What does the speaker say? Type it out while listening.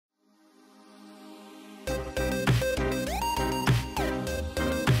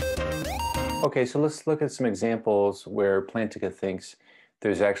Okay, so let's look at some examples where Plantinga thinks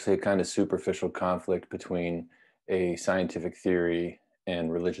there's actually a kind of superficial conflict between a scientific theory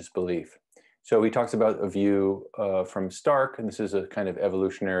and religious belief. So he talks about a view from Stark, and this is a kind of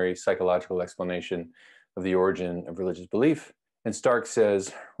evolutionary psychological explanation of the origin of religious belief. And Stark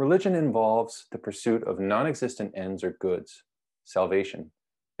says, religion involves the pursuit of non-existent ends or goods, salvation,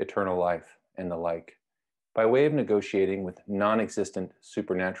 eternal life, and the like, by way of negotiating with non-existent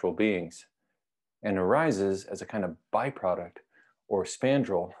supernatural beings, and arises as a kind of byproduct or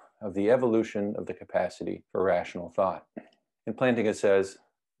spandrel of the evolution of the capacity for rational thought. And Plantinga says,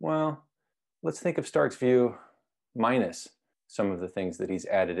 well, let's think of Stark's view minus some of the things that he's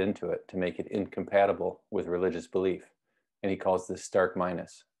added into it to make it incompatible with religious belief. And he calls this Stark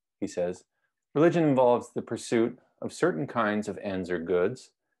minus. He says, religion involves the pursuit of certain kinds of ends or goods,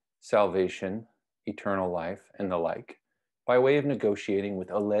 salvation, eternal life, and the like, by way of negotiating with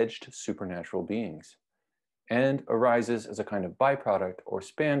alleged supernatural beings, and arises as a kind of byproduct or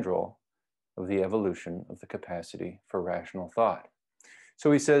spandrel of the evolution of the capacity for rational thought.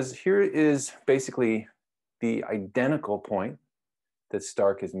 So he says, here is basically the identical point that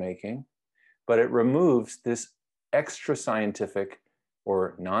Stark is making, but it removes this extra scientific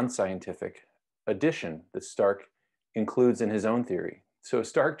or non-scientific addition that Stark includes in his own theory. So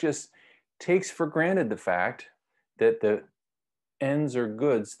Stark just takes for granted the fact that the ends or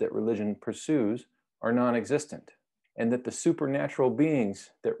goods that religion pursues are non-existent, and that the supernatural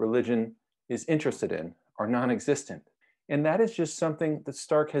beings that religion is interested in are non-existent. And that is just something that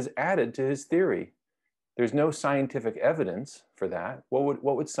Stark has added to his theory. There's no scientific evidence for that. What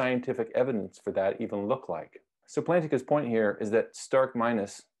would scientific evidence for that even look like? So Plantinga's point here is that Stark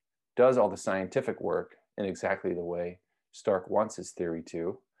minus does all the scientific work in exactly the way Stark wants his theory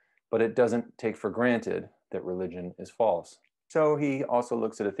to, but it doesn't take for granted that religion is false. So he also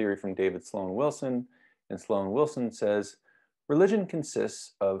looks at a theory from David Sloan Wilson, and Sloan Wilson says, religion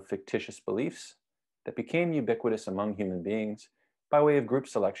consists of fictitious beliefs that became ubiquitous among human beings by way of group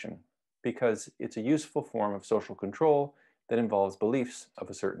selection, because it's a useful form of social control that involves beliefs of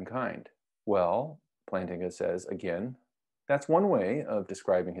a certain kind. Well, Plantinga says, again, that's one way of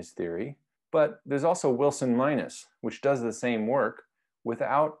describing his theory, but there's also Wilson minus, which does the same work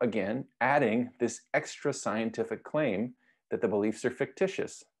without, again, adding this extra scientific claim that the beliefs are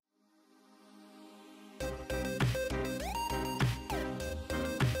fictitious.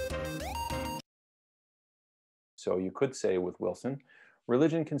 So you could say with Wilson,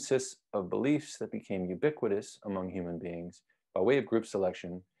 religion consists of beliefs that became ubiquitous among human beings by way of group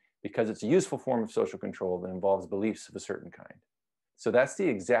selection because it's a useful form of social control that involves beliefs of a certain kind. So that's the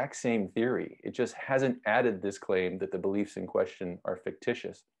exact same theory. It just hasn't added this claim that the beliefs in question are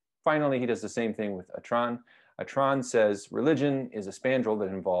fictitious. Finally, he does the same thing with Atran. Atran says religion is a spandrel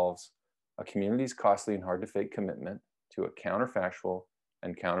that involves a community's costly and hard to fake commitment to a counterfactual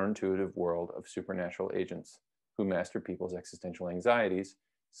and counterintuitive world of supernatural agents who master people's existential anxieties,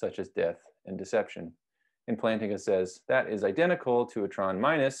 such as death and deception. And Plantinga says that is identical to Atran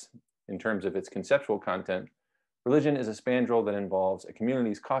minus in terms of its conceptual content. Religion is a spandrel that involves a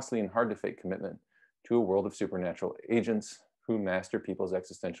community's costly and hard to fake commitment to a world of supernatural agents who master people's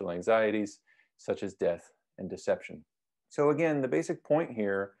existential anxieties, such as death and deception. So again, the basic point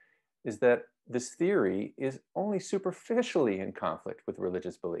here is that this theory is only superficially in conflict with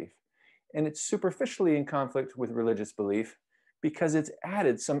religious belief. And it's superficially in conflict with religious belief because it's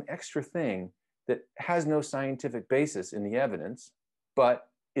added some extra thing that has no scientific basis in the evidence, but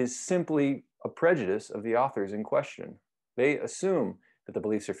is simply a prejudice of the authors in question. They assume that the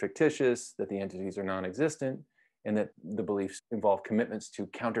beliefs are fictitious, that the entities are non-existent, and that the beliefs involve commitments to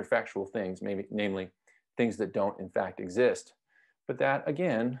counterfactual things, maybe, namely things that don't in fact exist. But that,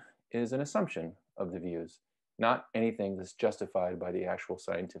 again, is an assumption of the views, not anything that's justified by the actual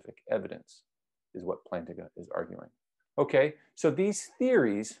scientific evidence, is what Plantinga is arguing. Okay, so these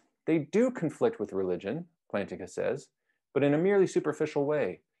theories, they do conflict with religion, Plantinga says, but in a merely superficial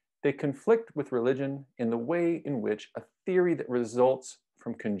way. They conflict with religion in the way in which a theory that results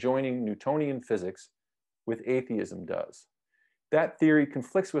from conjoining Newtonian physics with atheism does. That theory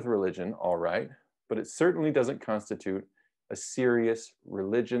conflicts with religion, all right, but it certainly doesn't constitute a serious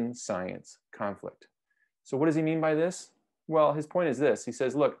religion-science conflict. So what does he mean by this? Well, his point is this. He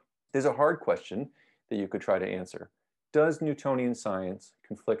says, look, there's a hard question that you could try to answer. Does Newtonian science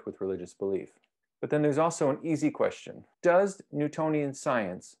conflict with religious belief? But then there's also an easy question. Does Newtonian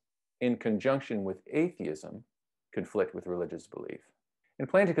science, in conjunction with atheism, conflict with religious belief?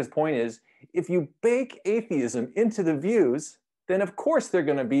 And Plantinga's point is, if you bake atheism into the views, then of course they're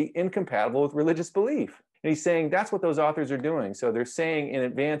going to be incompatible with religious belief. And he's saying that's what those authors are doing. So they're saying in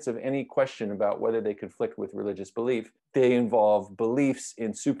advance of any question about whether they conflict with religious belief, they involve beliefs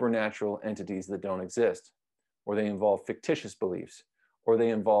in supernatural entities that don't exist, or they involve fictitious beliefs, or they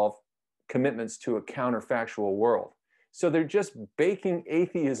involve commitments to a counterfactual world. So they're just baking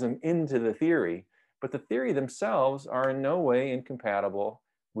atheism into the theory, but the theory themselves are in no way incompatible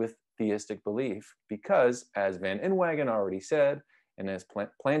with theistic belief because, as Van Inwagen already said, and as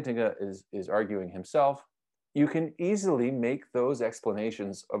Plantinga is arguing himself, you can easily make those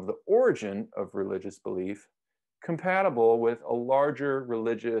explanations of the origin of religious belief compatible with a larger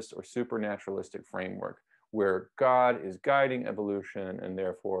religious or supernaturalistic framework where God is guiding evolution and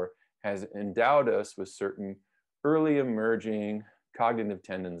therefore has endowed us with certain early emerging cognitive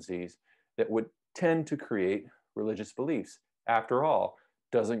tendencies that would tend to create religious beliefs. After all,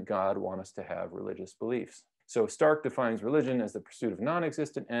 doesn't God want us to have religious beliefs? So Stark defines religion as the pursuit of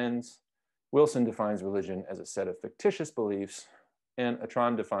non-existent ends. Wilson defines religion as a set of fictitious beliefs, and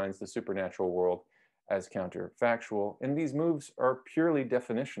Atran defines the supernatural world as counterfactual. And these moves are purely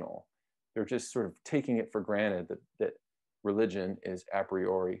definitional. They're just sort of taking it for granted that religion is a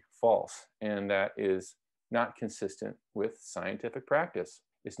priori false, and that is not consistent with scientific practice.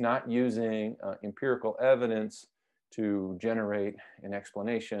 It's not using empirical evidence to generate an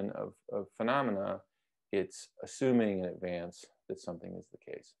explanation of phenomena. It's assuming in advance that something is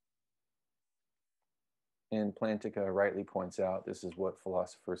the case. And Plantinga rightly points out this is what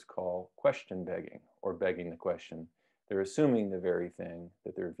philosophers call question begging, or begging the question. They're assuming the very thing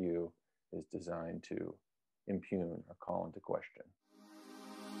that their view is designed to impugn or call into question.